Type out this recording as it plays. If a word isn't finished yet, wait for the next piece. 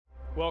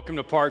Welcome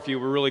to Parkview.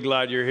 We're really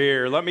glad you're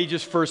here. Let me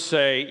just first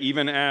say,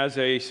 even as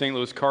a St.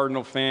 Louis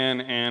Cardinal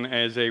fan and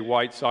as a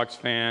White Sox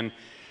fan,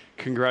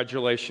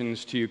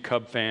 congratulations to you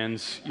Cub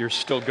fans. You're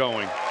still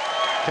going.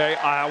 Okay,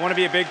 I want to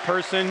be a big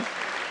person.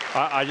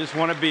 I just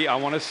want to be, I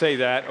want to say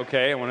that,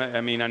 okay?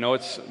 I know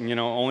it's,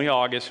 only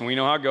August and we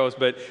know how it goes,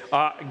 but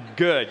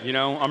good,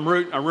 I'm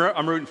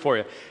rooting for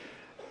you.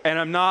 And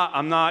I'm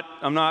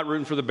not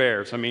rooting for the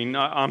Bears.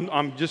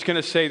 I'm just going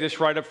to say this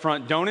right up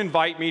front. Don't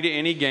invite me to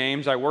any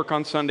games. I work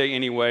on Sunday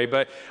anyway,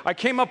 but I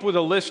came up with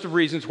a list of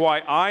reasons why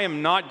I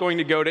am not going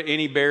to go to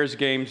any Bears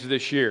games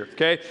this year,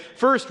 okay?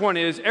 First one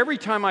is, every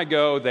time I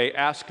go, they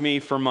ask me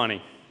for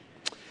money.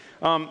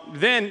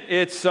 Then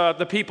it's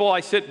the people I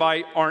sit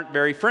by aren't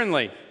very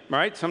friendly,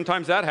 right?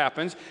 Sometimes that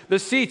happens. The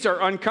seats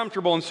are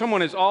uncomfortable and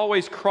someone is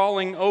always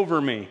crawling over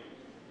me.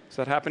 Is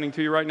that happening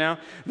to you right now?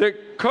 The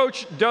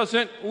coach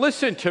doesn't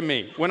listen to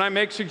me when I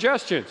make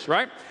suggestions,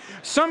 right?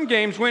 Some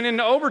games went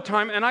into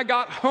overtime and I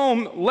got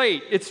home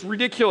late. It's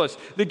ridiculous.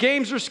 The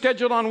games are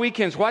scheduled on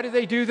weekends. Why do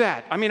they do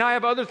that? I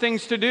have other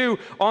things to do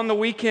on the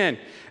weekend.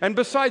 And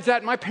besides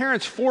that, my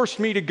parents forced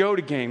me to go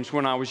to games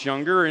when I was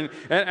younger,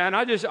 and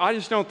I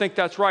just don't think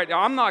that's right.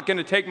 I'm not going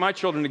to take my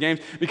children to games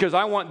because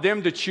I want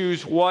them to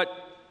choose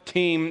what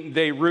team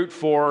they root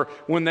for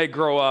when they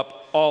grow up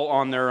all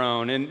on their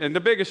own. And the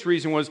biggest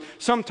reason was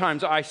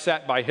sometimes I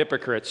sat by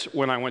hypocrites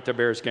when I went to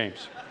Bears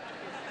games.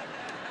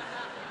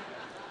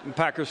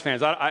 Packers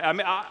fans,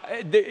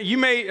 you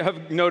may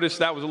have noticed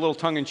that was a little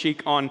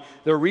tongue-in-cheek on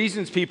the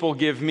reasons people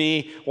give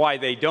me why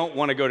they don't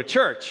want to go to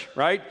church,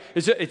 right?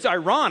 It's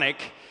ironic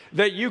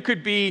that you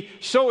could be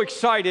so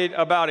excited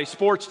about a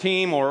sports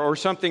team or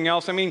something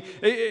else.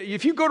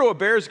 If you go to a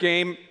Bears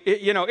game,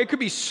 it could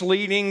be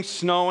sleeting,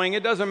 snowing,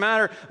 it doesn't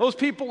matter. Those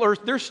people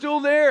they're still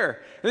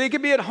there. They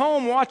could be at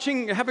home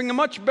having a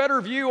much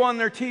better view on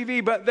their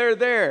TV, but they're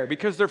there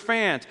because they're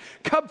fans.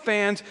 Cub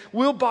fans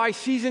will buy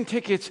season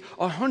tickets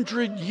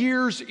 100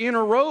 years in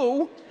a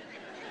row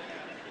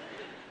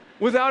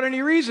without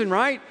any reason,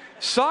 right?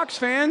 Sox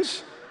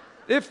fans,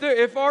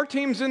 if our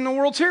team's in the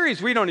World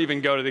Series, we don't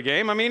even go to the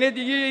game.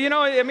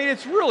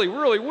 It's really,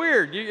 really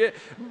weird.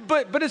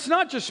 But it's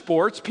not just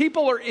sports.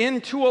 People are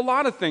into a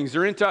lot of things.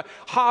 They're into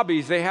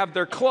hobbies. They have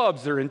their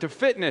clubs. They're into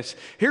fitness.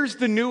 Here's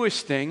the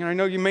newest thing, and I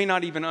know you may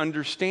not even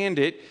understand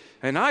it,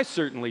 and I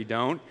certainly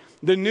don't.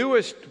 The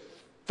newest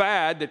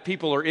fad that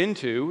people are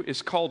into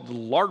is called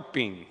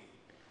LARPing.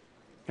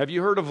 Have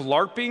you heard of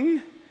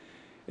LARPing?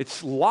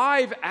 It's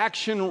live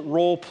action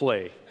role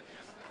play.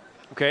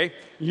 Okay,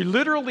 you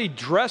literally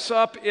dress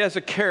up as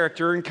a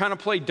character and kind of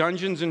play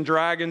Dungeons and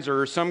Dragons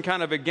or some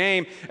kind of a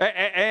game.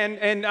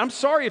 And I'm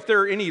sorry if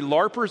there are any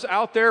LARPers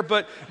out there,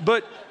 but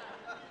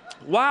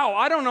wow,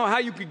 I don't know how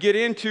you could get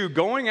into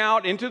going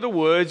out into the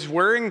woods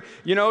wearing,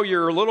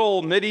 your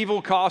little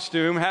medieval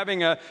costume,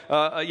 having a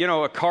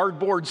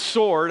cardboard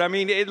sword.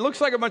 It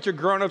looks like a bunch of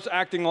grown-ups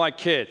acting like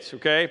kids,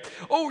 okay?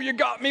 Oh, you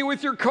got me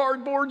with your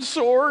cardboard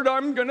sword,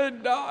 I'm gonna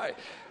die.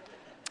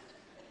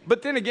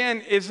 But then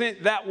again,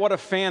 isn't that what a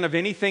fan of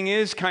anything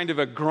is? Kind of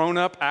a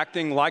grown-up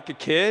acting like a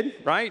kid,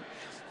 right?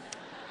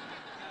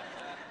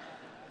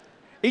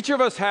 Each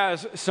of us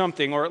has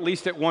something, or at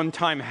least at one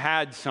time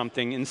had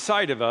something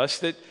inside of us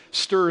that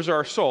stirs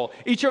our soul.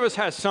 Each of us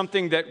has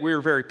something that we're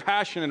very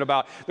passionate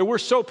about, that we're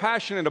so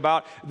passionate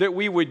about that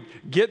we would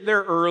get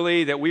there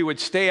early, that we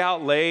would stay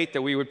out late,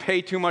 that we would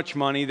pay too much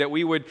money, that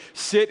we would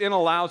sit in a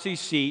lousy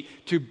seat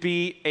to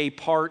be a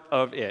part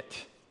of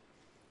it.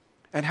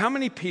 And how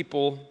many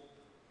people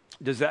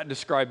does that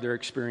describe their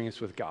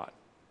experience with God?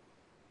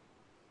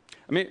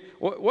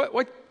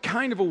 What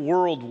kind of a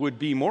world would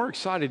be more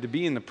excited to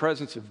be in the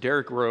presence of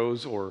Derrick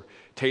Rose or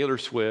Taylor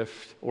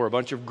Swift or a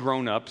bunch of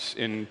grown-ups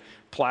in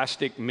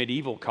plastic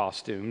medieval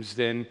costumes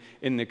than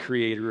in the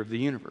creator of the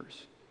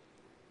universe?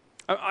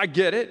 I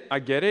get it.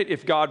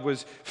 If God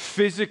was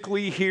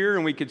physically here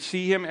and we could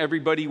see him,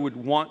 everybody would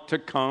want to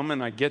come,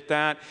 and I get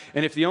that.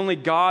 And if the only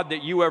God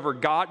that you ever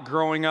got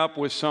growing up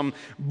was some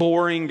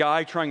boring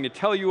guy trying to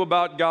tell you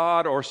about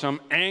God, or some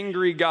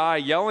angry guy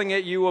yelling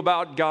at you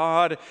about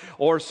God,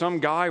 or some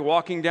guy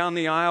walking down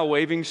the aisle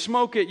waving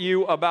smoke at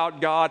you about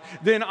God,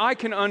 then I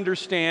can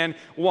understand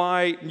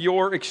why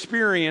your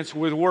experience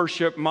with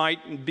worship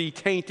might be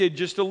tainted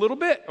just a little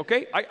bit,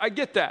 okay? I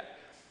get that.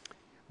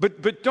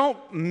 But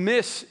don't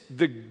miss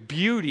the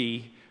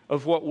beauty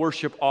of what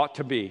worship ought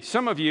to be.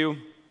 Some of you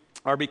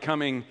are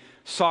becoming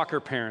soccer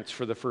parents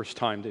for the first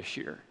time this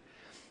year.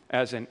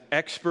 As an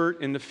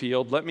expert in the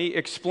field, let me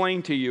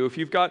explain to you, if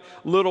you've got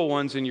little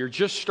ones and you're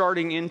just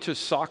starting into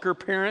soccer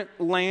parent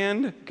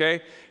land,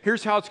 okay,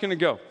 here's how it's going to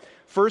go.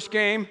 First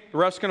game, the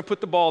ref's going to put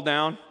the ball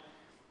down,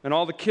 and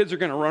all the kids are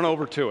going to run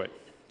over to it,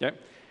 okay?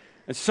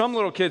 And some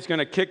little kid's going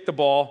to kick the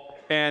ball,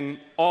 and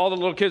all the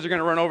little kids are going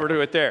to run over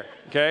to it there,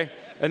 okay?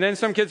 And then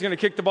some kid's going to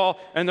kick the ball,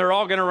 and they're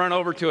all going to run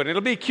over to it.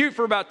 It'll be cute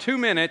for about 2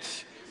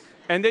 minutes,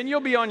 and then you'll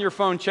be on your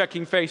phone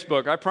checking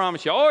Facebook. I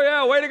promise you. Oh,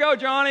 yeah, way to go,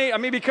 Johnny.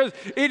 Because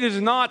it is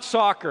not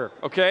soccer,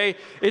 okay?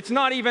 It's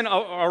not even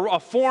a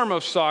form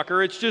of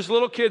soccer. It's just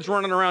little kids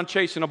running around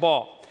chasing a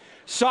ball.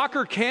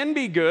 Soccer can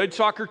be good,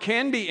 soccer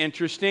can be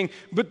interesting,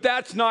 but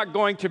that's not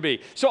going to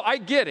be. So I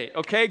get it,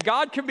 okay?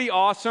 God could be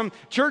awesome,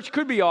 church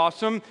could be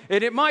awesome,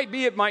 and it might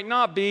be, it might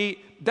not be.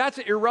 That's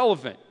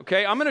irrelevant,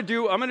 okay? I'm gonna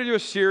do a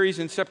series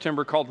in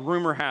September called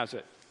Rumor Has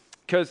It.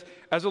 Because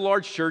as a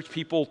large church,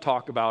 people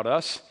talk about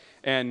us,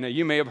 and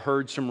you may have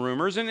heard some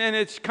rumors, and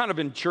it's kind of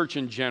in church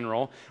in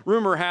general.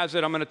 Rumor has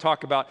it, I'm going to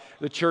talk about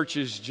the church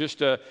is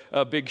just a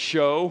big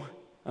show.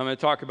 I'm going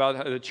to talk about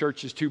how the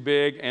church is too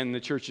big, and the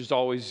church is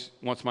always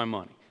wants my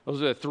money.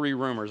 Those are the three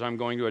rumors I'm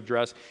going to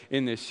address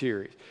in this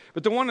series.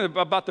 But the one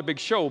about the big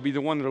show will be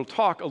the one that will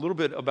talk a little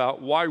bit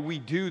about why we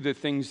do the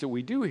things that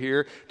we do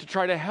here to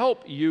try to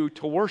help you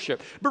to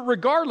worship. But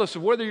regardless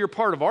of whether you're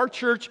part of our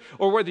church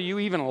or whether you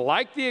even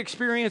like the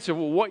experience of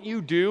what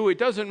you do, it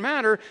doesn't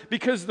matter,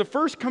 because the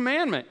first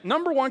commandment,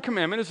 number one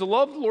commandment, is to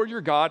love the Lord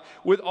your God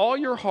with all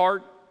your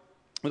heart,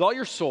 with all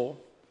your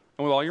soul,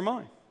 and with all your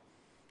mind.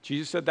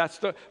 Jesus said that's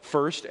the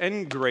first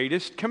and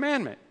greatest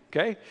commandment.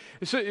 Okay,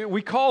 so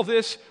we call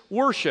this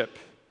worship.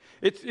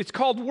 It's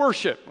called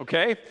worship,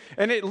 okay?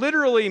 And it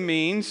literally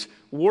means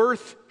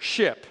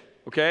worth-ship,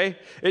 okay?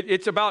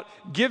 It's about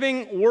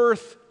giving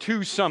worth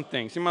to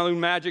something. See my little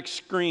magic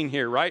screen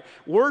here, right?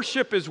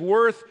 Worship is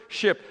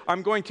worth-ship.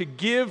 I'm going to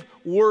give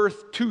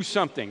worth to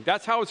something.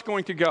 That's how it's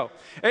going to go.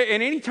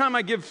 And anytime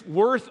I give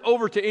worth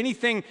over to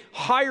anything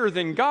higher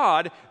than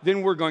God,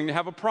 then we're going to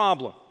have a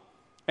problem.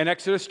 In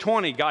Exodus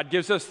 20, God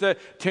gives us the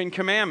 10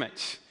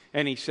 Commandments.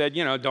 And he said,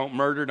 don't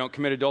murder, don't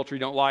commit adultery,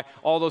 don't lie,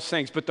 all those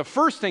things. But the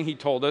first thing he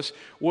told us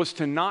was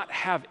to not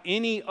have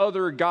any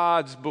other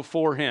gods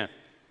before him.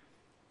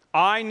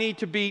 I need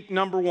to be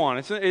number one.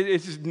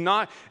 It's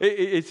not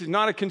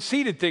a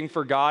conceited thing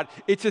for God.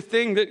 It's a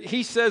thing that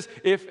he says,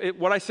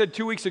 what I said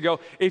 2 weeks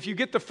ago, if you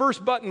get the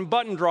first button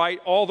buttoned right,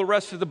 all the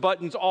rest of the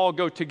buttons all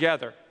go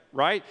together.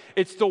 Right?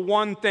 It's the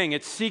one thing.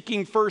 It's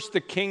seeking first the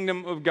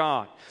kingdom of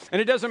God.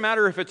 And it doesn't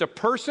matter if it's a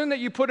person that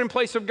you put in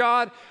place of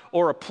God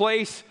or a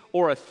place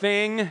or a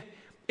thing.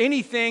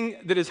 Anything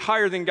that is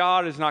higher than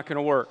God is not going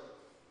to work.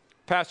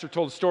 Pastor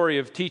told a story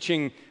of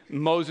teaching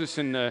Moses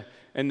in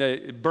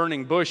the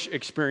burning bush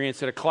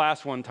experience at a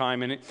class one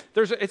time. And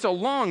it's a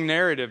long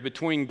narrative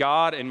between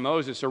God and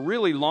Moses, a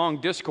really long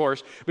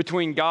discourse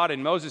between God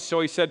and Moses.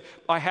 So he said,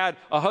 I had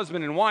a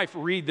husband and wife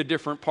read the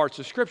different parts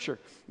of Scripture.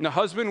 And the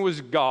husband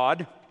was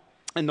God,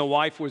 and the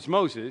wife was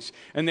Moses,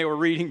 and they were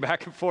reading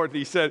back and forth.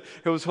 He said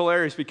it was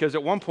hilarious because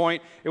at one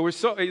point it was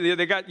so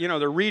they got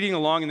they're reading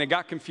along and they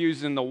got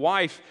confused, and the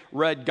wife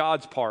read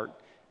God's part,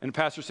 and the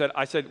pastor said,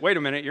 "I said, wait a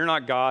minute, you're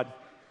not God."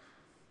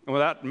 And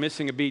without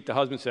missing a beat, the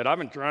husband said, "I've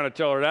been trying to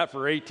tell her that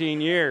for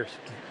 18 years."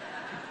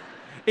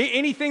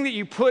 Anything that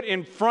you put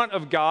in front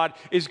of God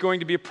is going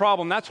to be a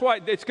problem. That's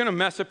why it's going to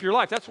mess up your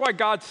life. That's why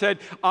God said,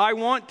 I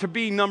want to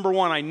be number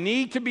one. I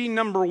need to be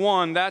number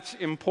one. That's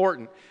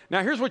important.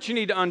 Now, here's what you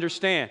need to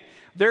understand.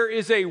 There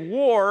is a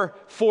war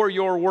for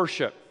your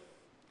worship.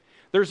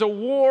 There's a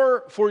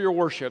war for your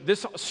worship.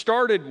 This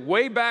started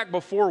way back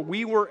before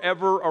we were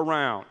ever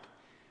around.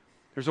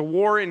 There's a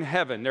war in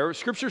heaven.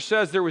 Scripture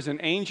says there was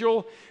an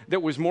angel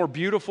that was more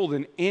beautiful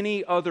than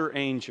any other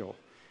angel.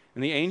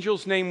 And the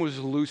angel's name was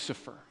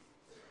Lucifer.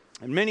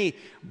 And many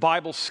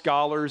Bible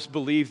scholars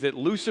believe that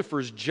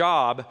Lucifer's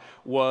job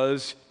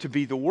was to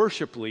be the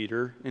worship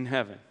leader in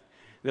heaven.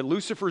 That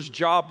Lucifer's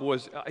job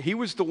was, he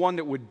was the one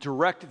that would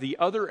direct the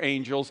other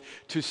angels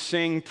to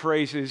sing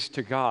praises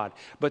to God.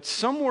 But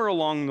somewhere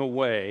along the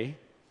way,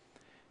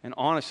 and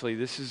honestly,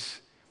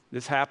 this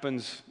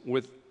happens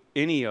with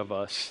any of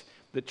us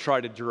that try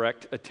to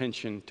direct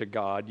attention to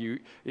God.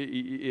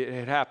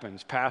 It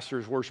happens.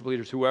 Pastors, worship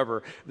leaders,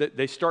 whoever, that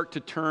they start to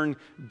turn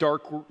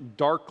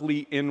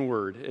darkly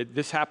inward.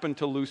 This happened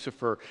to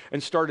Lucifer,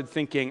 and started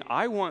thinking,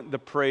 I want the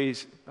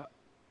praise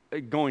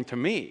going to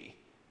me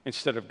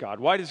instead of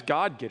God. Why does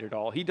God get it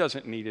all? He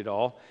doesn't need it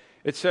all.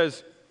 It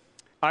says,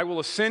 I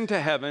will ascend to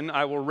heaven.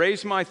 I will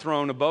raise my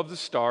throne above the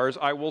stars.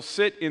 I will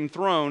sit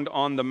enthroned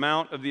on the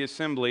mount of the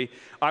assembly.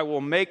 I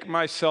will make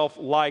myself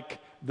like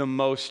the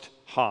Most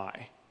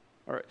High.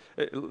 All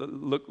right,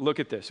 look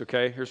at this,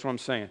 okay? Here's what I'm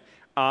saying.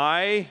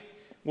 I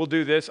will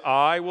do this.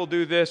 I will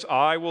do this.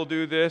 I will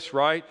do this,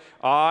 right?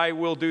 I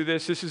will do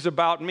this. This is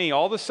about me.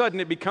 All of a sudden,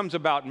 it becomes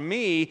about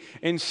me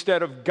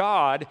instead of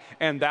God,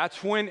 and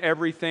that's when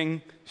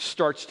everything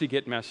starts to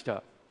get messed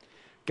up.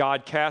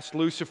 God cast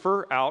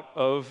Lucifer out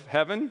of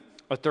heaven.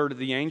 A third of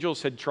the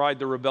angels had tried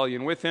the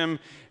rebellion with him,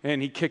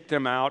 and he kicked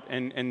them out,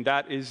 and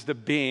that is the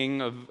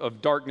being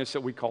of darkness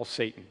that we call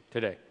Satan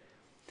today.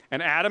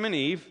 And Adam and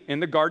Eve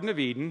in the Garden of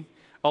Eden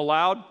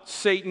allowed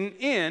Satan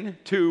in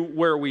to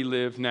where we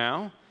live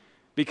now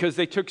because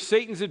they took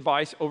Satan's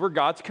advice over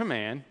God's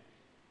command,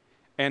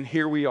 and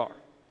here we are.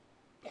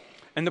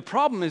 And the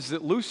problem is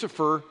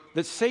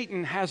that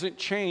Satan hasn't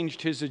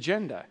changed his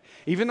agenda.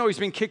 Even though he's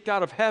been kicked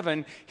out of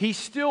heaven, he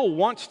still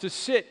wants to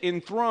sit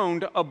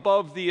enthroned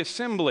above the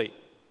assembly.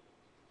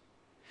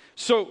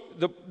 So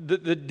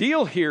the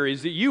deal here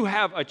is that you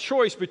have a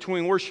choice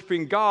between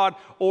worshiping God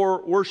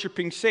or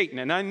worshiping Satan.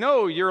 And I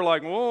know you're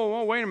like,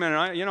 whoa, wait a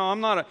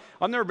minute.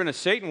 I've never been a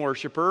Satan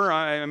worshiper.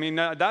 I mean,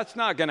 that's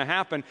not going to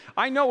happen.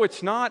 I know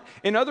it's not.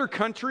 In other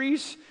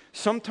countries,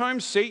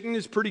 sometimes Satan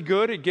is pretty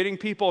good at getting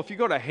people. If you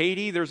go to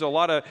Haiti, there's a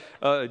lot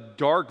of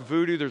dark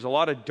voodoo. There's a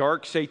lot of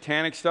dark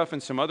satanic stuff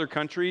in some other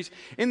countries.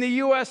 In the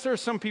U.S., there are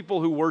some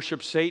people who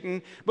worship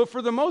Satan. But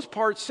for the most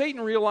part,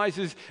 Satan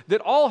realizes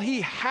that all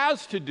he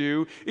has to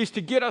do is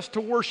to get us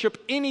to worship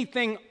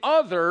anything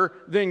other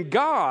than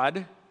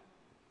God,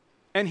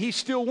 and he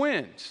still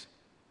wins.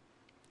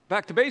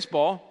 Back to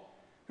baseball.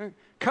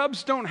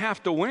 Cubs don't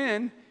have to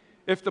win.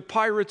 If the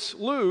Pirates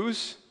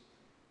lose,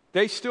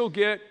 they still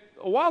get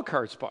a wild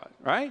card spot,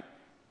 right?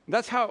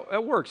 That's how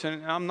it works.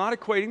 And I'm not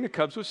equating the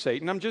Cubs with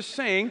Satan. I'm just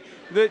saying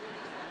that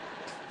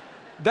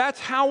that's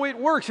how it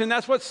works, and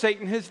that's what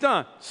Satan has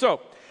done. So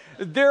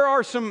there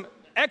are some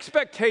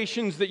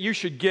expectations that you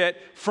should get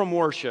from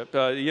worship.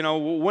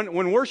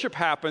 When worship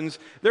happens,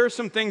 there are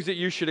some things that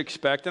you should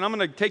expect. And I'm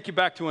going to take you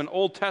back to an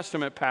Old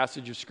Testament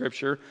passage of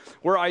Scripture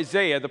where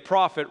Isaiah, the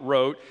prophet,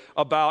 wrote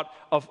about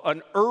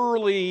an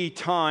early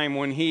time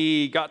when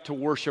he got to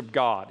worship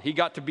God. He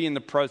got to be in the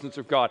presence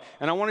of God.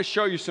 And I want to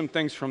show you some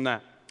things from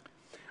that.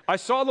 I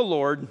saw the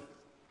Lord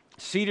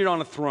seated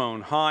on a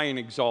throne, high and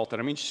exalted.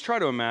 I mean, just try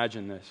to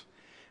imagine this.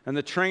 And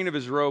the train of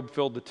his robe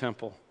filled the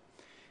temple.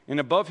 And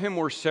above him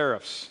were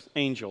seraphs,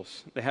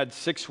 angels. They had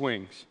 6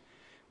 wings.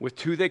 With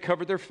 2 they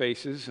covered their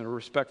faces in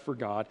respect for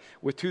God.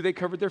 With 2 they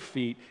covered their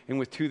feet. And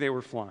with 2 they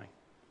were flying.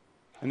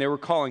 And they were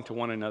calling to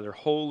one another,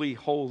 Holy,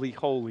 holy,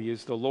 holy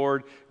is the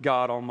Lord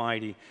God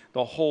Almighty.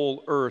 The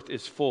whole earth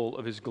is full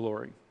of his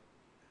glory.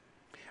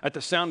 At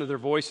the sound of their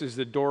voices,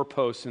 the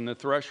doorposts and the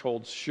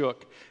thresholds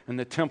shook, and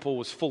the temple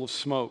was full of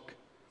smoke.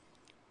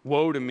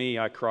 Woe to me,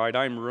 I cried,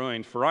 I am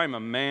ruined, for I am a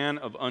man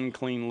of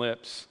unclean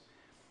lips.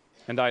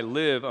 And I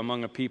live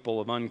among a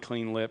people of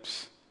unclean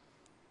lips.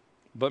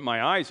 But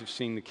my eyes have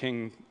seen the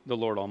King, the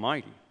Lord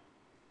Almighty.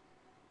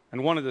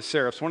 And one of the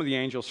seraphs, one of the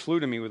angels, flew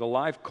to me with a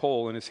live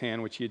coal in his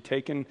hand, which he had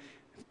taken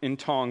in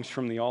tongs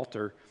from the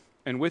altar.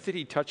 And with it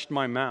he touched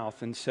my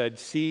mouth and said,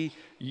 See,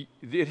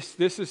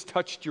 this has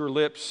touched your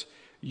lips.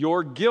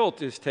 Your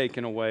guilt is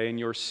taken away, and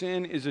your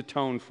sin is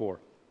atoned for.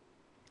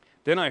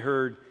 Then I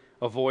heard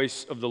a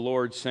voice of the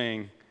Lord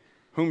saying,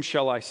 Whom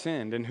shall I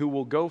send, and who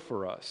will go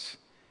for us?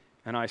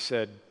 And I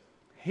said,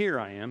 Here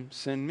I am,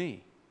 send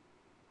me.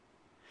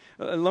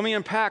 Let me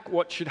unpack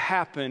what should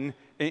happen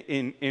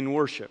in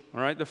worship.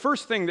 All right? The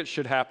first thing that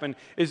should happen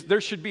is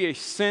there should be a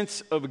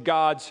sense of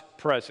God's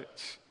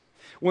presence.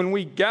 When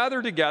we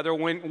gather together,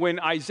 when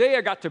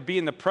Isaiah got to be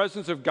in the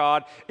presence of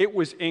God, it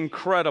was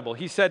incredible.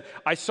 He said,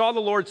 I saw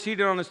the Lord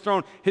seated on his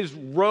throne. His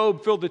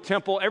robe filled the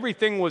temple.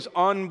 Everything was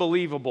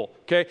unbelievable.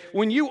 Okay?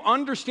 When you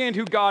understand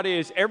who God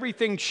is,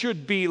 everything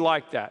should be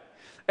like that.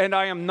 And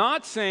I am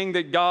not saying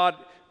that God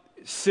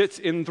sits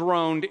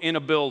enthroned in a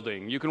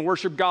building. You can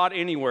worship God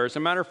anywhere. As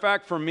a matter of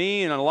fact, for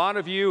me and a lot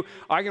of you,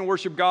 I can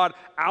worship God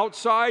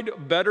outside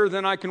better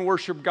than I can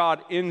worship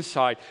God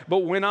inside. But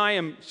when I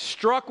am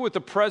struck with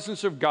the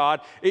presence of God,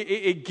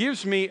 it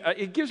gives me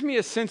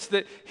a sense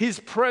that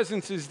his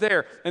presence is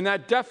there, and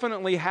that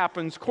definitely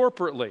happens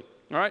corporately.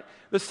 All right?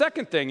 The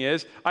second thing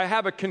is I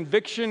have a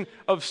conviction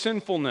of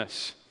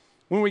sinfulness.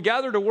 When we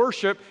gather to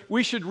worship,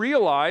 we should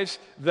realize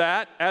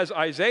that, as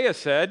Isaiah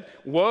said,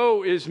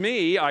 Woe is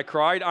me, I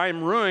cried, I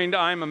am ruined,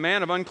 I am a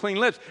man of unclean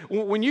lips.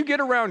 When you get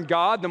around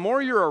God, the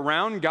more you're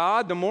around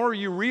God, the more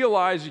you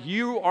realize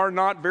you are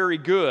not very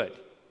good.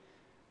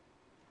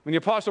 When the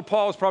Apostle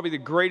Paul is probably the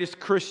greatest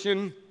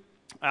Christian,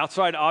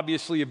 outside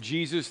obviously of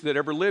Jesus, that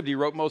ever lived, he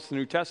wrote most of the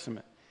New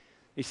Testament.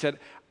 He said,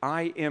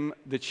 I am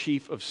the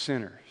chief of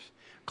sinners.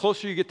 The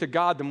closer you get to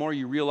God, the more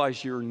you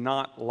realize you're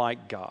not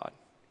like God.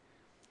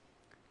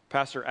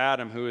 Pastor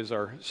Adam, who is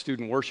our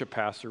student worship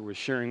pastor, was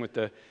sharing with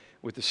the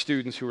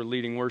students who were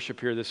leading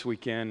worship here this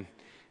weekend,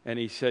 and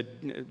he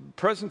said,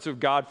 presence of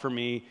God for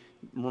me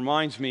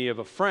reminds me of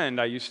a friend.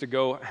 I used to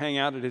go hang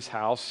out at his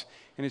house,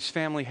 and his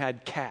family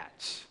had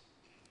cats.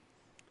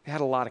 They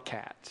had a lot of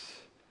cats.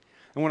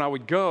 And when I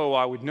would go,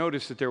 I would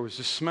notice that there was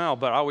a smell,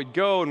 but I would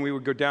go and we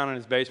would go down in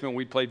his basement,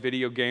 we'd play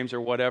video games or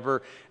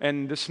whatever,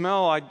 and the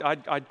smell,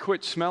 I'd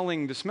quit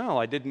smelling the smell.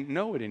 I didn't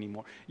know it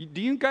anymore.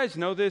 Do you guys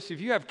know this? If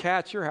you have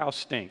cats, your house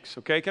stinks,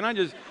 okay?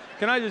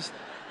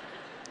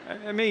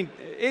 I mean,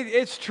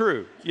 it's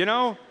true, you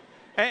know?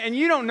 And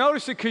you don't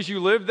notice it because you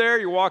live there.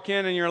 You walk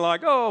in and you're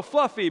like, oh,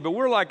 Fluffy, but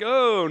we're like,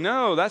 oh,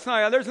 no,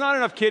 there's not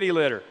enough kitty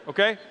litter,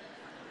 okay?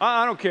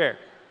 I don't care.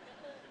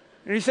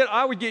 And he said,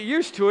 I would get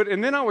used to it,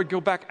 and then I would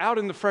go back out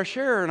in the fresh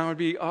air, and I would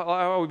be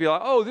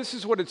like, oh, this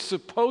is what it's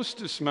supposed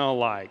to smell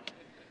like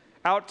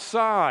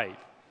outside.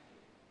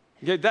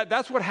 Okay,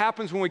 that's what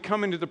happens when we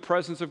come into the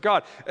presence of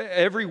God.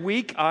 Every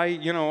week, I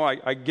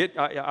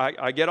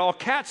get all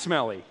cat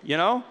smelly, you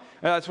know?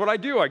 That's what I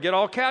do. I get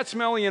all cat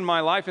smelly in my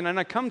life, and then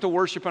I come to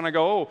worship and I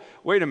go, oh,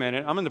 wait a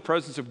minute, I'm in the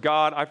presence of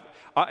God.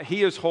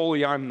 He is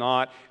holy, I'm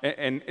not.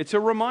 And it's a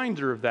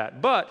reminder of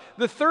that. But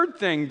the third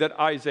thing that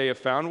Isaiah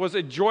found was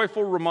a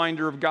joyful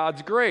reminder of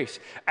God's grace.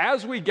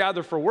 As we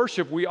gather for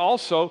worship, we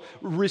also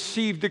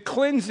received the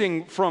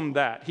cleansing from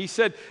that. He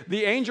said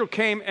the angel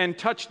came and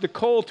touched the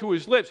coal to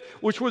his lips,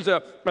 which was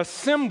a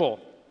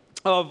symbol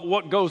of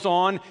what goes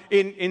on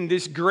in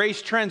this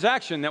grace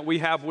transaction that we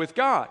have with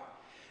God.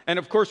 And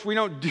of course, we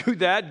don't do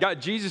that.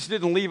 Jesus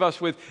didn't leave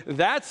us with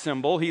that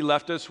symbol. He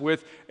left us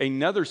with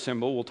another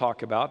symbol we'll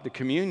talk about, the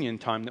communion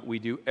time that we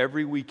do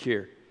every week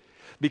here.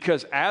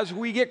 Because as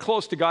we get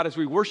close to God, as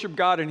we worship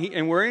God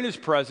and we're in His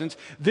presence,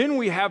 then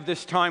we have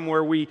this time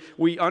where we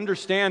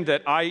understand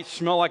that I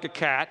smell like a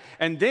cat,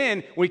 and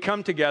then we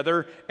come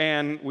together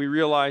and we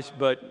realize,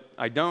 but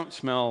I don't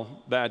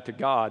smell bad to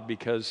God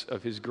because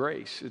of His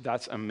grace.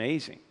 That's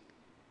amazing.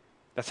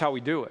 That's how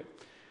we do it.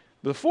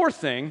 The fourth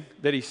thing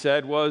that he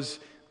said was,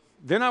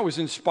 then I was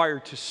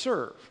inspired to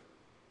serve.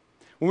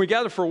 When we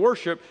gather for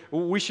worship,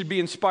 we should be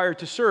inspired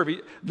to serve.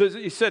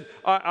 He said,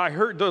 I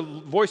heard the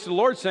voice of the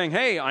Lord saying,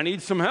 hey, I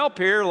need some help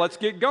here. Let's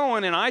get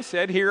going. And I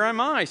said, here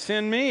am I.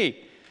 Send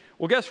me.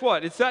 Well, guess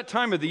what? It's that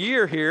time of the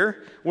year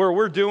here where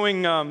we're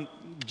doing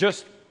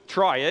just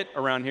try it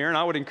around here. And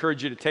I would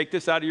encourage you to take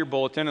this out of your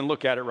bulletin and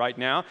look at it right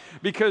now.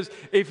 Because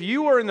if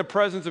you are in the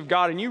presence of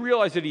God and you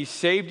realize that He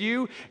saved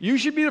you, you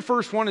should be the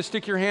first one to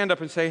stick your hand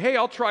up and say, hey,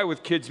 I'll try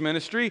with kids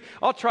ministry.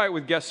 I'll try it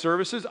with guest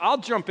services. I'll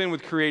jump in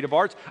with creative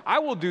arts. I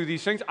will do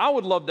these things. I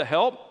would love to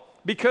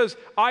help because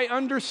I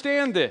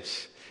understand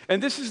this.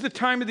 And this is the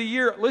time of the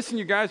year. Listen,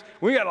 you guys,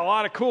 we got a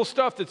lot of cool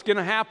stuff that's going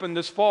to happen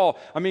this fall.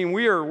 I mean,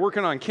 we are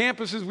working on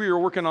campuses. We are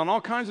working on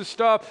all kinds of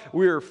stuff.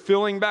 We are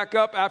filling back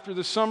up after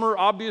the summer.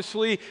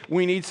 Obviously,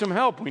 we need some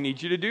help. We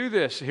need you to do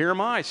this. Here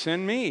am I.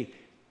 Send me.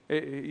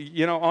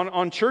 You know,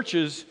 on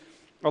churches,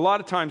 a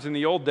lot of times in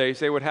the old days,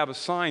 they would have a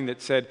sign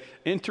that said,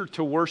 enter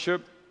to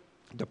worship,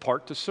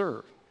 depart to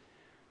serve.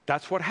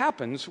 That's what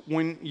happens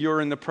when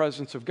you're in the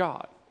presence of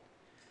God.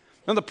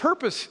 Now, the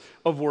purpose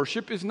of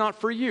worship is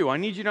not for you. I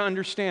need you to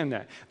understand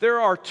that.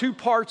 There are two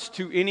parts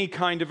to any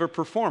kind of a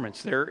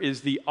performance. There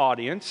is the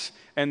audience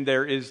and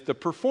there is the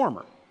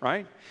performer,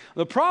 right?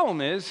 The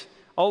problem is,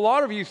 a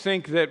lot of you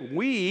think that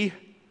we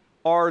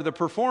are the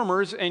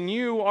performers and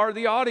you are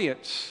the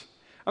audience.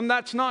 And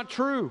that's not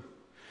true.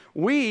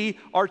 We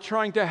are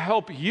trying to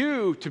help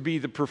you to be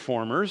the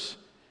performers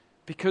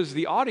because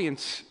the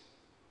audience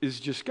is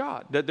just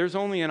God. That there's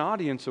only an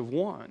audience of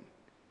one.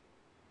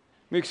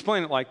 Let me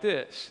explain it like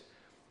this.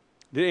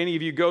 Did any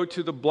of you go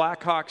to the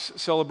Blackhawks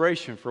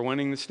celebration for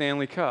winning the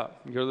Stanley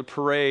Cup? You go to the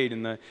parade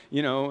and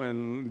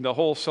the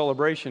whole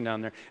celebration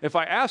down there. If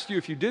I asked you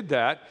if you did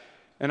that,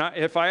 and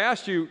if I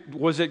asked you,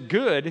 was it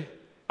good?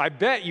 I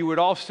bet you would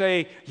all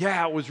say,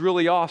 yeah, it was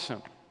really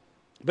awesome.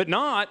 But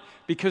not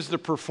because the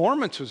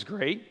performance was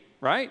great,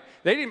 right?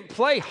 They didn't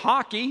play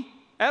hockey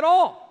at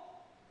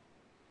all.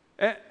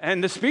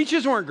 And the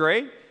speeches weren't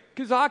great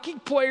because hockey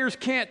players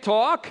can't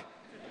talk.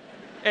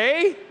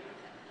 Eh?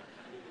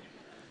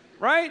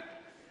 Right?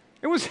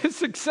 It was a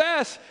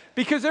success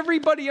because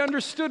everybody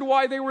understood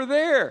why they were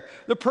there.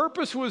 The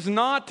purpose was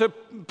not to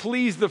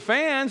please the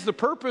fans. The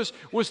purpose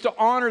was to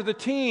honor the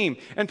team.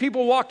 And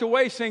people walked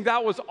away saying,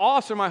 that was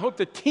awesome. I hope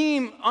the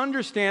team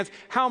understands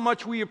how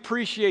much we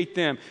appreciate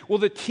them. Well,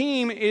 the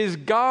team is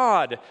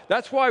God.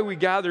 That's why we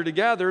gather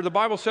together. The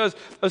Bible says,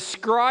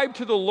 ascribe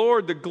to the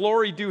Lord the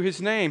glory due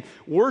His name.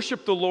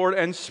 Worship the Lord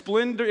and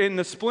splendor in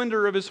the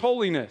splendor of His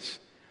holiness.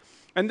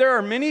 And there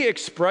are many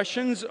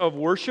expressions of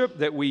worship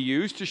that we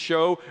use to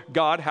show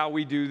God how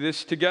we do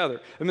this together.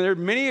 I mean, there are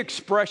many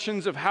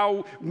expressions of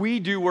how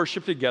we do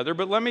worship together,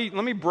 but let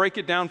me break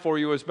it down for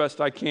you as best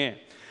I can.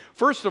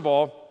 First of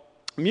all,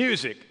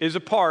 music is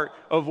a part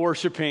of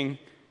worshiping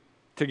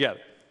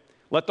together.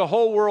 Let the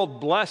whole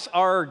world bless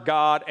our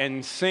God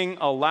and sing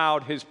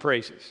aloud His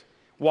praises.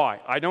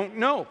 Why? I don't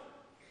know.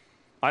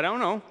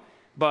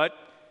 But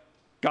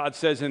God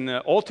says in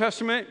the Old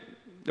Testament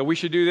that we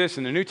should do this.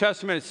 In the New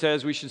Testament, it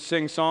says we should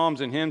sing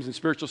psalms and hymns and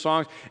spiritual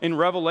songs. In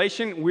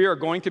Revelation, we are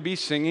going to be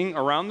singing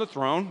around the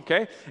throne,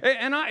 okay?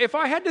 And if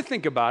I had to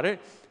think about it,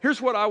 here's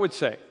what I would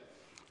say.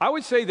 I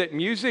would say that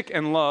music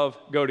and love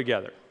go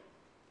together,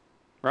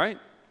 right?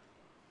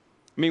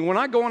 I mean, when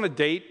I go on a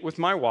date with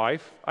my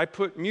wife, I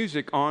put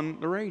music on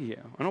the radio.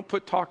 I don't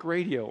put talk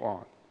radio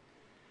on.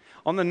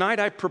 On the night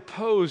I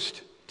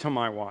proposed to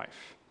my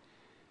wife,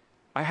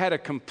 I had a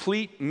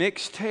complete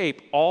mixed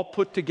tape all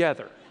put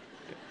together.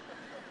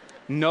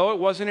 No, it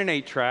wasn't an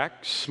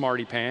 8-track,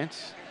 smarty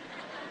pants.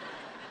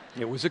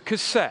 It was a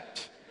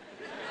cassette.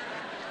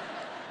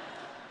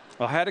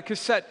 I had a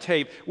cassette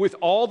tape with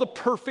all the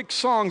perfect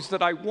songs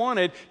that I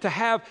wanted to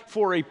have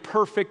for a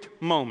perfect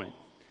moment.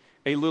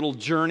 A little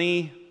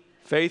Journey,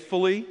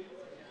 Faithfully,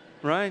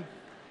 right?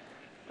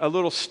 A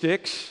little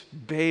Styx,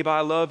 Babe,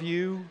 I Love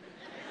You.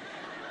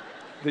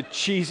 The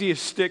cheesiest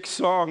Styx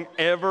song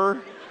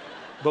ever.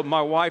 but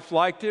my wife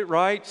liked it,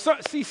 right? So,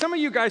 see, some of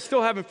you guys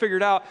still haven't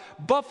figured out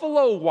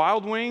Buffalo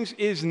Wild Wings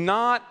is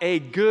not a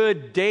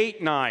good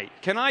date night.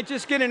 Can I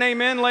just get an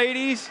amen,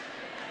 ladies?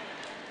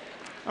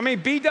 I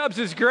mean, B-dubs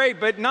is great,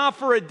 but not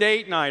for a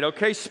date night,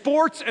 okay?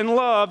 Sports and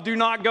love do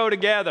not go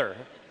together.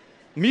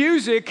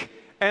 Music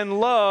and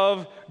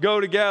love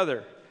go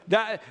together.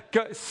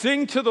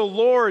 Sing to the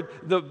Lord,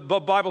 the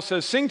Bible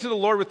says, sing to the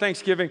Lord with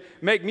thanksgiving.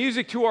 Make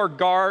music to our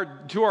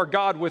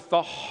God with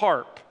the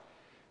harp.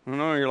 I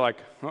know you're like,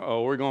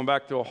 uh-oh, we're going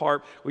back to a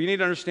harp. Well, you need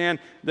to understand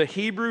the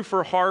Hebrew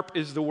for harp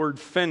is the word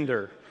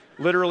fender.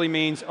 Literally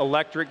means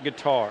electric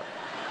guitar.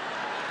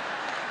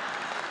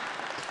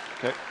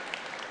 Okay.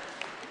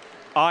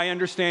 I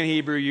understand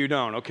Hebrew, you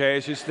don't, okay?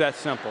 It's just that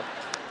simple.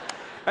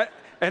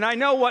 And I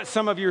know what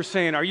some of you are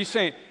saying.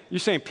 You're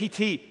saying, PT,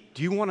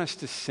 do you want us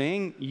to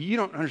sing? You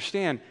don't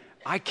understand.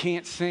 I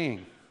can't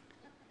sing.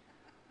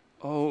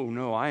 Oh,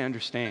 no, I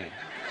understand.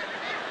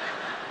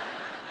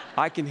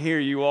 I can hear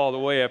you all the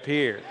way up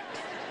here.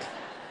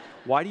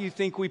 Why do you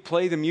think we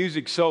play the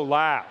music so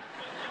loud?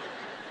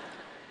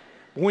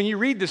 When you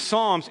read the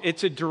Psalms,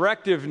 it's a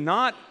directive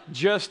not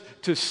just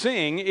to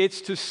sing,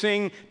 it's to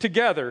sing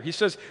together. He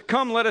says,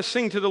 come, let us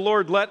sing to the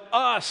Lord. Let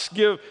us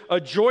give a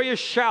joyous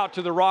shout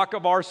to the rock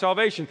of our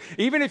salvation.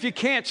 Even if you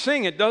can't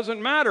sing, it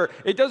doesn't matter.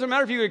 It doesn't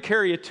matter if you can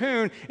carry a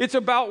tune. It's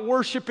about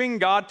worshiping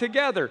God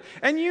together.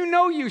 And you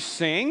know you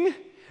sing.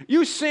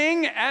 You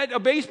sing at a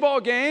baseball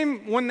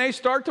game when they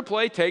start to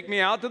play Take Me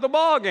Out to the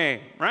Ball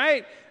Game,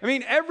 right? I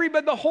mean,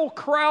 everybody, the whole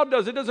crowd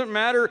does. It doesn't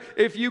matter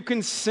if you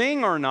can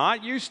sing or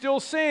not, you still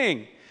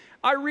sing.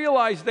 I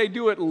realize they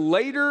do it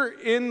later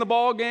in the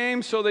ball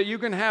game so that you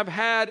can have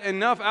had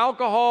enough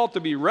alcohol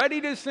to be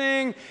ready to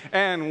sing,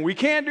 and we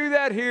can't do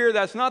that here.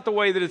 That's not the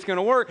way that it's going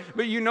to work,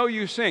 but you know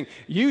you sing.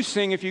 You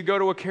sing if you go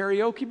to a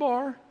karaoke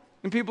bar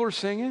and people are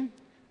singing.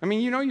 I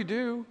mean, you know you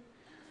do.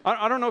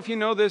 I don't know if you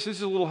know this. This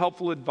is a little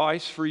helpful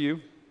advice for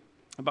you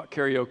about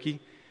karaoke.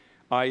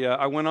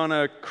 I went on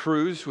a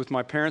cruise with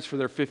my parents for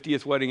their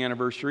 50th wedding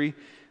anniversary.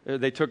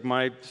 They took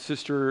my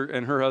sister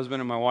and her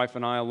husband and my wife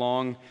and I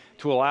along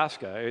to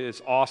Alaska.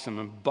 It's awesome,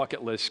 a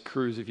bucket list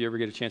cruise if you ever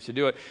get a chance to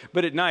do it.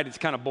 But at night, it's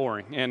kind of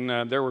boring, and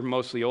there were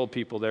mostly old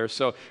people there.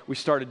 So we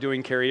started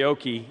doing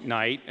karaoke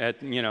night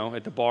at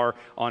the bar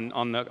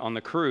on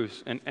the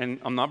cruise. And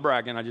I'm not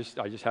bragging. I just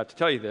have to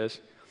tell you this.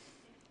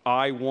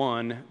 I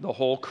won the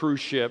whole cruise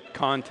ship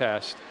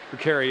contest for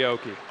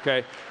karaoke,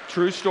 okay?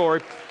 True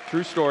story.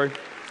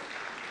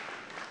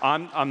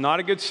 I'm not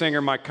a good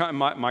singer. My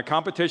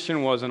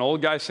competition was an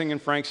old guy singing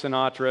Frank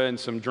Sinatra and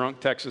some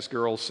drunk Texas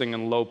girls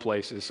singing Low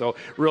Places, so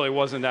it really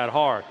wasn't that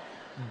hard.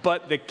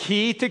 But the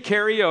key to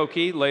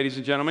karaoke, ladies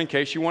and gentlemen, in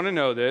case you want to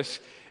know this,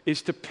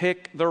 is to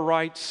pick the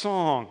right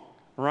song,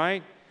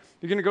 right?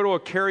 You're going to go to a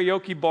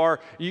karaoke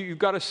bar, you've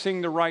got to sing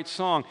the right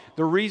song.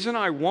 The reason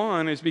I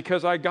won is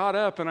because I got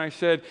up and I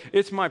said,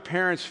 it's my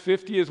parents'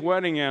 50th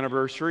wedding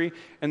anniversary,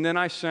 and then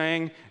I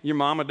sang, your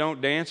mama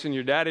don't dance and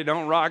your daddy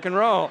don't rock and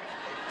roll.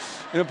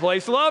 And the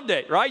place loved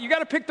it, right? You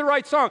got to pick the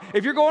right song.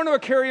 If you're going to a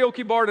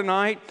karaoke bar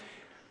tonight,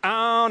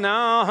 oh,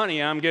 no,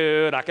 honey, I'm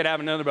good. I could have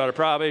another, but I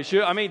probably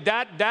should. I mean,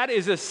 that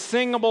is a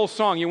singable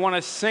song. You want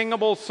a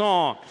singable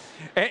song.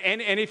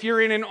 And if you're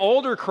in an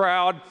older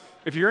crowd,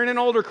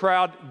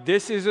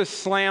 this is the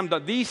slam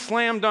dunk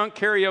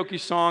karaoke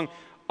song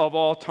of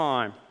all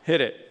time.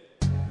 Hit it.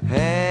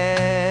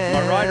 Hands,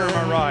 Am I right or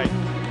am I right?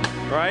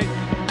 Right?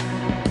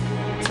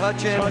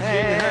 touching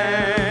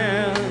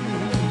hands,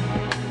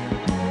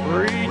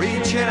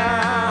 reaching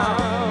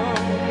out,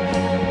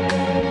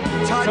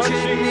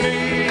 touching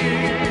me,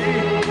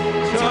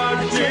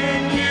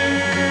 touching you.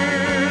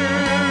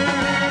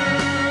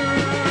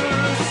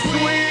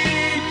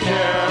 Sweet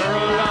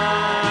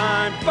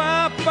Caroline.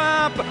 Ba,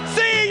 ba, ba.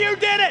 See, you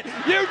did it.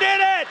 You did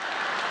it.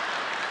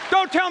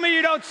 Don't tell me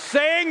you don't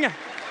sing.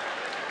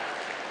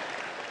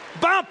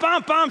 Bump,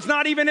 bump, bump's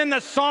not even in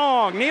the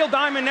song. Neil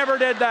Diamond never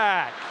did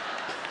that.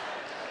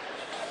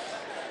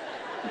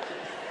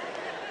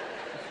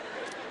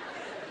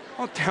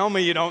 Don't tell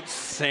me you don't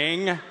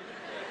sing.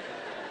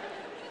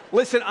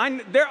 Listen,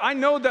 I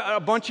know that a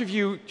bunch of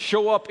you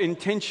show up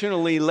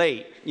intentionally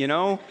late,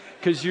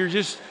 because you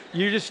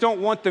just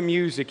don't want the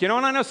music, And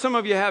I know some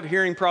of you have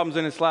hearing problems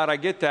and it's loud. I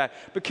get that.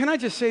 But can I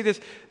just say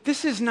this?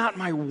 This is not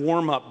my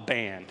warm-up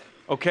band,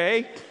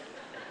 okay?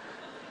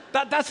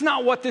 That's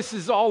not what this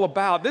is all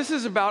about. This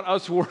is about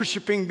us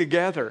worshiping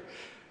together.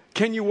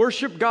 Can you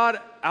worship God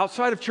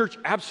outside of church?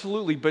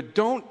 Absolutely. But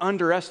don't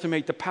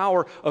underestimate the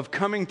power of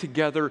coming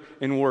together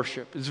in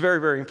worship. It's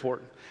very, very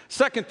important.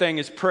 Second thing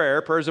is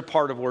prayer. Prayer is a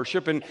part of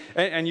worship.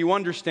 And you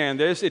understand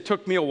this. It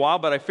took me a while,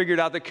 but I figured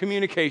out that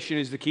communication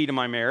is the key to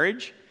my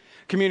marriage.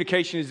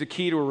 Communication is the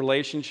key to a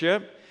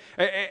relationship.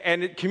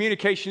 And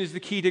communication is the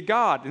key to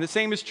God. And the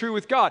same is true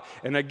with God.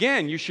 And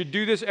again, you should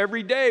do this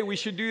every day. We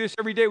should do this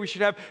every day. We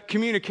should have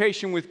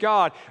communication with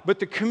God. But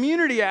the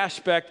community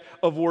aspect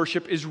of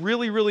worship is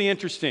really, really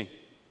interesting.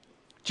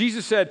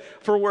 Jesus said,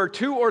 for where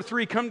 2 or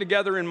 3 come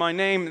together in my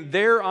name,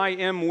 there I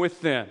am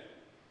with them.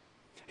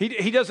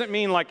 He doesn't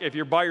mean like if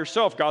you're by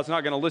yourself, God's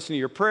not going to listen to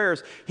your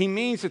prayers. He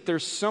means that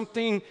there's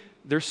something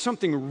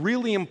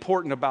really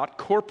important about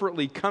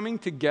corporately coming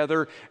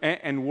together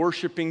and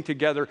worshiping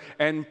together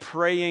and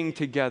praying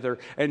together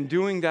and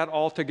doing that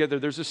all together.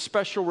 There's a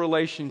special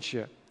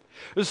relationship.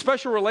 There's a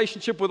special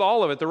relationship with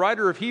all of it. The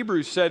writer of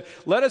Hebrews said,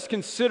 let us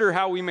consider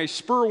how we may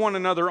spur one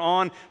another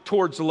on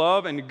towards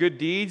love and good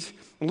deeds.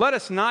 And let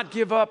us not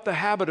give up the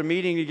habit of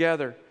meeting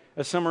together,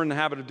 as some are in the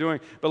habit of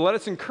doing, but let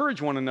us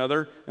encourage one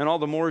another, and all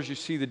the more as you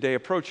see the day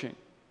approaching.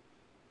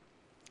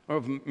 We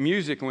have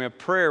music and we have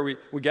prayer,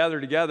 we gather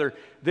together.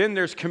 Then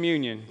there's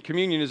communion.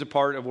 Communion is a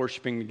part of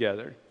worshiping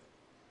together.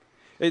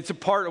 It's a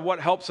part of what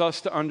helps us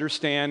to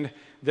understand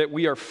that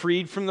we are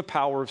freed from the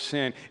power of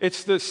sin.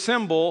 It's the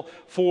symbol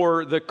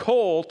for the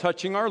coal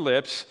touching our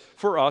lips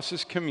for us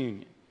as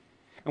communion.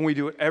 And we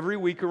do it every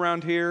week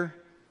around here,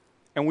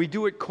 and we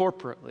do it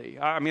corporately.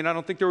 I mean, I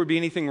don't think there would be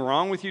anything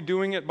wrong with you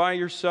doing it by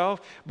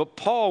yourself, but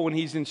Paul, when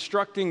he's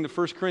instructing the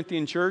 1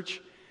 Corinthian church,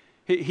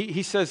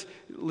 he says,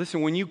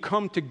 listen, when you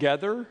come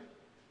together,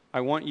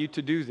 I want you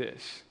to do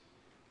this.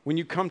 When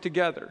you come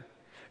together.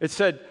 It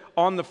said,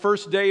 on the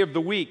first day of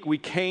the week, we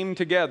came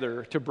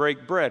together to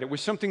break bread. It was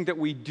something that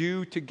we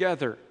do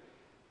together.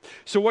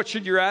 So what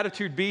should your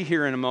attitude be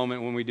here in a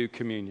moment when we do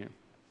communion?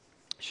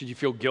 Should you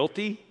feel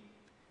guilty?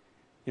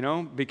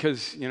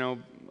 Because,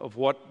 of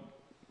what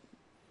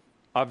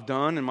I've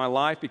done in my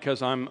life,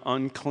 because I'm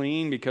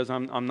unclean, because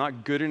I'm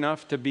not good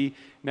enough to be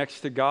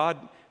next to God?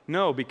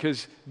 No,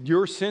 because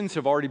your sins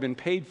have already been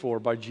paid for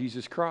by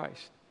Jesus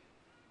Christ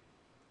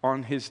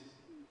by his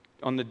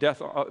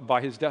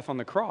death on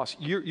the cross.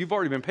 You've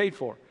already been paid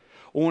for.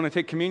 Well, when I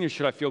take communion,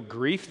 should I feel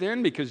grief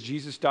then because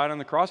Jesus died on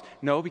the cross?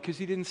 No, because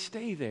he didn't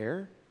stay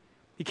there.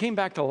 He came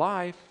back to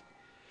life.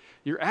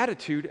 Your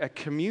attitude at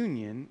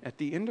communion at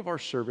the end of our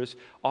service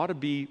ought to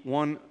be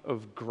one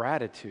of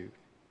gratitude.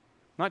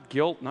 Not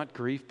guilt, not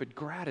grief, but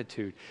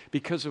gratitude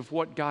because of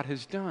what God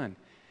has done.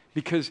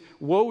 Because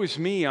woe is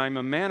me, I'm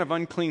a man of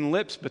unclean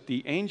lips, but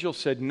the angel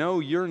said, no,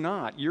 you're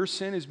not. Your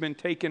sin has been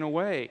taken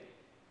away.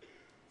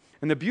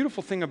 And the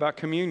beautiful thing about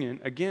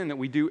communion, again, that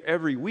we do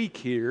every week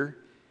here,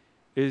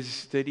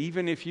 is that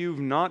even if you've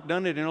not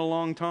done it in a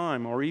long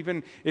time, or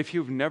even if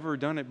you've never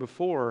done it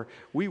before,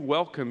 we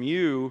welcome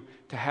you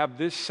to have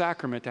this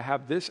sacrament, to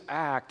have this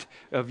act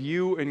of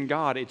you and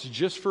God. It's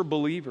just for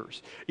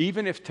believers.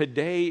 Even if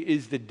today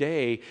is the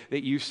day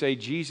that you say,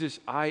 Jesus,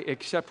 I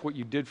accept what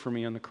you did for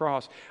me on the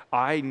cross.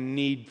 I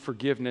need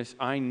forgiveness.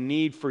 I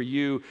need for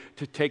you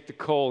to take the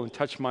coal and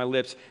touch my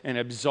lips and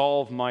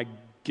absolve my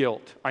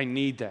guilt. I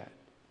need that.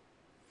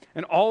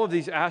 And all of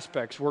these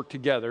aspects work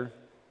together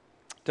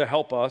to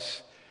help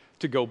us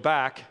to go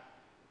back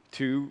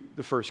to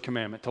the first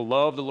commandment, to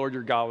love the Lord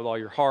your God with all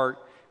your heart,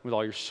 with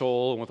all your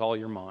soul, and with all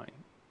your mind.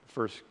 The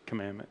first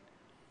commandment.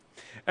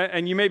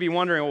 And you may be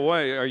wondering, well, what,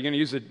 are you going to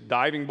use a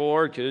diving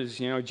board? Because,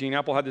 Gene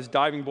Apple had this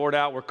diving board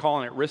out. We're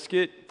calling it Risk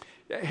It.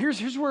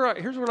 Here's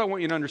what I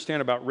want you to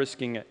understand about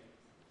risking it.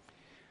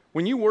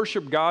 When you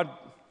worship God,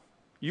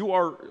 you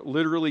are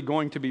literally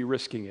going to be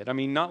risking it. I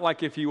mean, not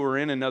like if you were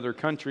in another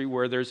country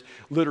where there's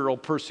literal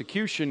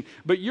persecution,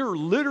 but you're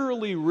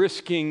literally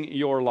risking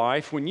your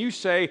life when you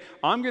say,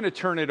 I'm going to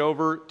turn it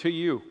over to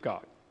you,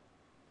 God.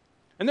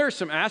 And there are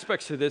some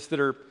aspects to this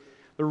that are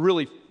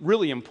really,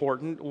 really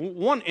important.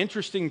 One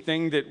interesting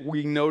thing that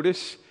we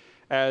notice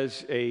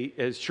as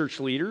church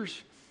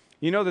leaders,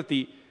 that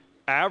the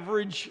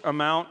average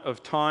amount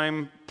of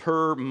time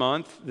per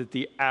month that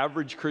the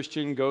average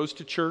Christian goes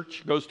to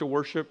church, goes to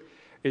worship,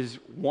 is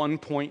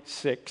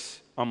 1.6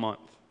 a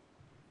month.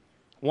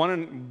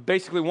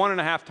 Basically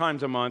 1.5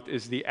 times a month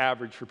is the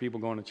average for people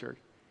going to church.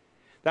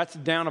 That's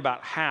down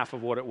about half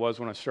of what it was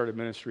when I started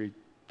ministry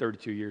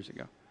 32 years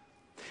ago.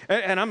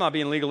 And I'm not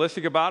being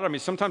legalistic about it. I mean,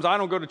 sometimes I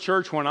don't go to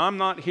church when I'm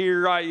not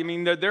here.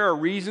 There are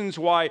reasons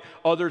why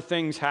other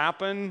things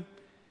happen,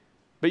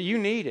 but you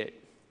need it.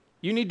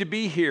 You need to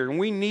be here, and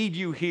we need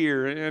you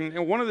here.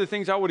 And one of the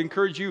things I would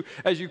encourage you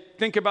as you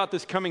think about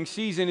this coming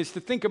season is to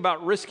think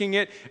about risking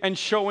it and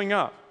showing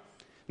up.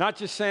 Not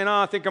just saying,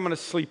 I think I'm going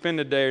to sleep in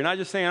today, or not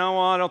just saying,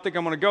 I don't think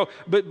I'm going to go,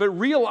 but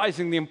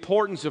realizing the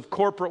importance of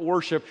corporate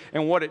worship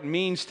and what it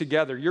means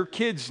together. Your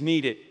kids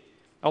need it.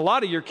 A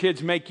lot of your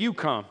kids make you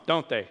come,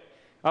 don't they?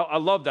 I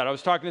love that. I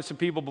was talking to some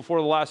people before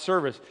the last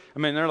service.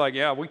 They're like,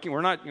 yeah,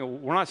 we're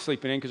not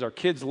sleeping in because our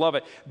kids love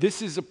it.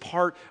 This is a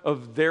part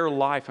of their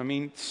life.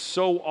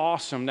 So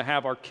awesome to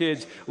have our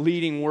kids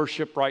leading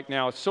worship right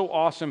now. It's so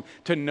awesome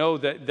to know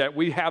that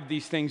we have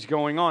these things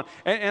going on.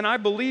 And I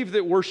believe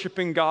that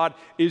worshiping God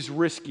is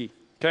risky.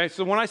 Okay,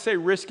 so when I say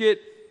risk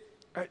it,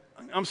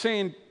 I'm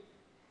saying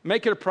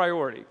make it a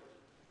priority.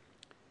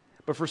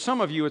 But for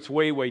some of you, it's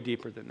way, way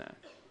deeper than that.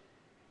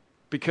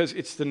 Because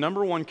it's the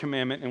number one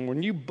commandment, and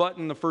when you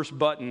button the first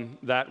button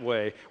that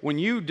way, when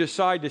you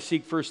decide to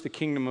seek first the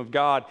kingdom of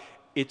God,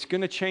 it's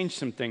going to change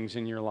some things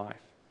in your life.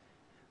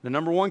 The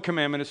number one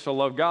commandment is to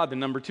love God. The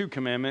number two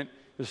commandment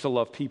is to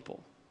love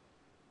people.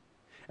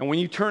 And when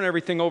you turn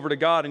everything over to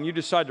God and you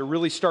decide to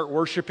really start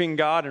worshiping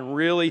God and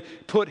really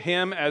put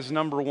Him as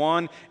number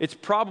one, it's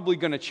probably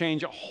going to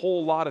change a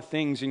whole lot of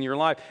things in your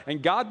life.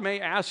 And God may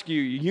ask you,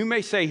 you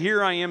may say,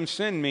 "Here I am,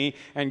 send me,"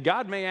 and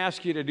God may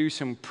ask you to do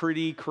some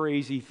pretty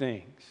crazy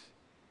things.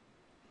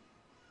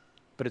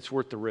 But it's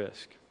worth the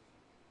risk.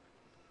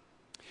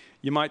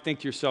 You might think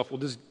to yourself, well,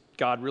 does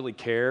God really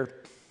care?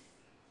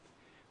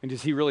 And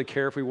does He really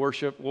care if we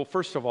worship? Well,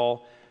 first of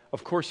all,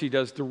 of course He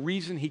does. The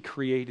reason He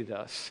created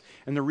us,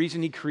 and the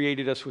reason He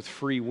created us with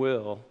free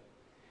will,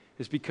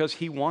 is because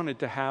He wanted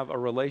to have a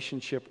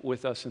relationship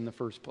with us in the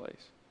first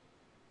place.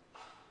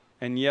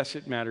 And yes,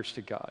 it matters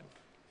to God.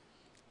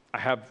 I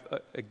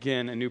have,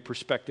 again, a new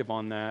perspective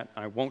on that.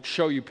 I won't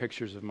show you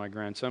pictures of my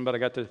grandson, but I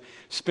got to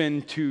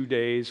spend 2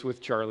 days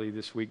with Charlie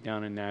this week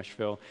down in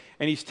Nashville.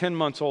 And he's 10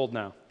 months old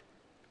now.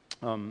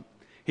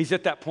 He's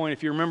at that point,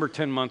 if you remember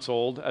 10 months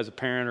old as a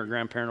parent or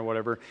grandparent or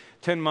whatever,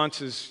 10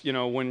 months is,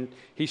 when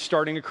he's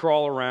starting to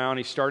crawl around,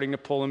 he's starting to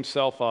pull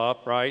himself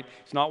up, right?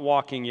 He's not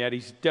walking yet.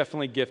 He's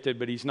definitely gifted,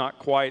 but he's not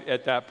quite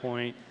at that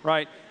point,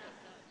 right?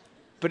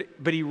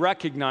 But he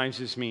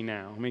recognizes me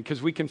now. I mean,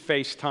 because we can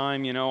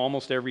FaceTime,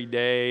 almost every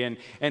day,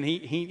 and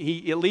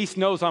he at least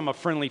knows I'm a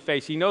friendly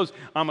face. He knows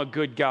I'm a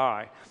good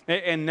guy.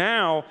 And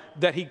now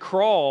that he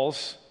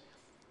crawls,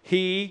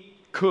 he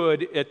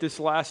could, at this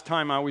last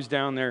time I was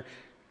down there,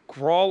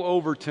 crawl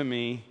over to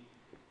me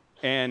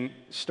and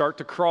start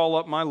to crawl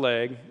up my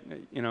leg.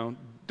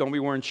 Don't be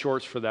wearing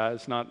shorts for that.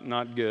 It's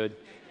not good.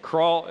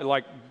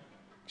 Crawl,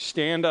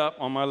 stand up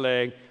on my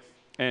leg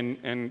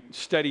and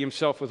steady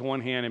himself with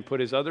one hand and put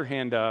his other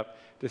hand up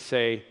to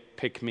say,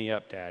 "Pick me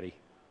up, Daddy.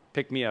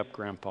 Pick me up,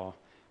 Grandpa.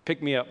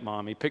 Pick me up,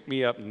 Mommy. Pick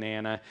me up,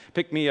 Nana.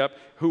 Pick me up,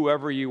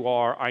 whoever you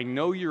are. I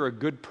know you're a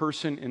good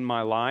person in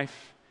my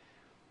life.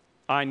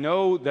 I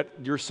know that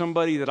you're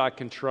somebody that I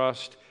can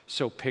trust,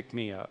 so pick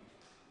me up."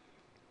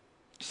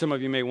 Some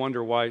of you may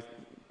wonder why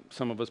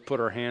some of us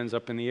put our hands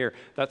up in the air.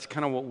 That's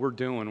kind of what we're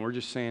doing. We're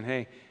just saying,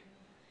 "Hey,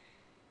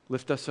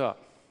 lift us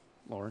up,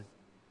 Lord."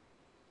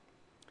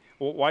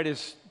 Well, why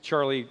does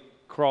Charlie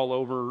crawl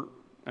over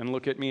and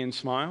look at me and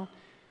smile?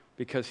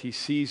 Because he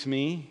sees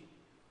me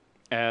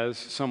as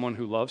someone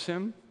who loves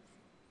him.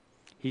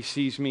 He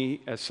sees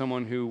me as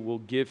someone who will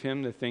give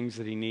him the things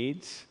that he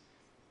needs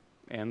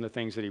and the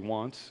things that he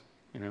wants,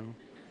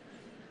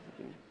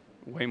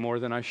 way more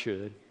than I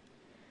should.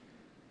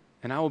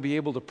 And I will be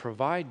able to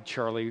provide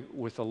Charlie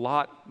with a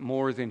lot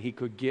more than he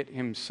could get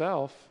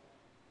himself.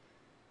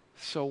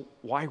 So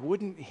why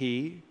wouldn't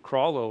he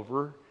crawl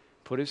over,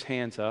 put his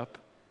hands up,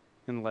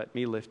 and let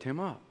me lift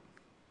him up?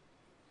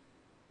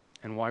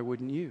 And why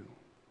wouldn't you?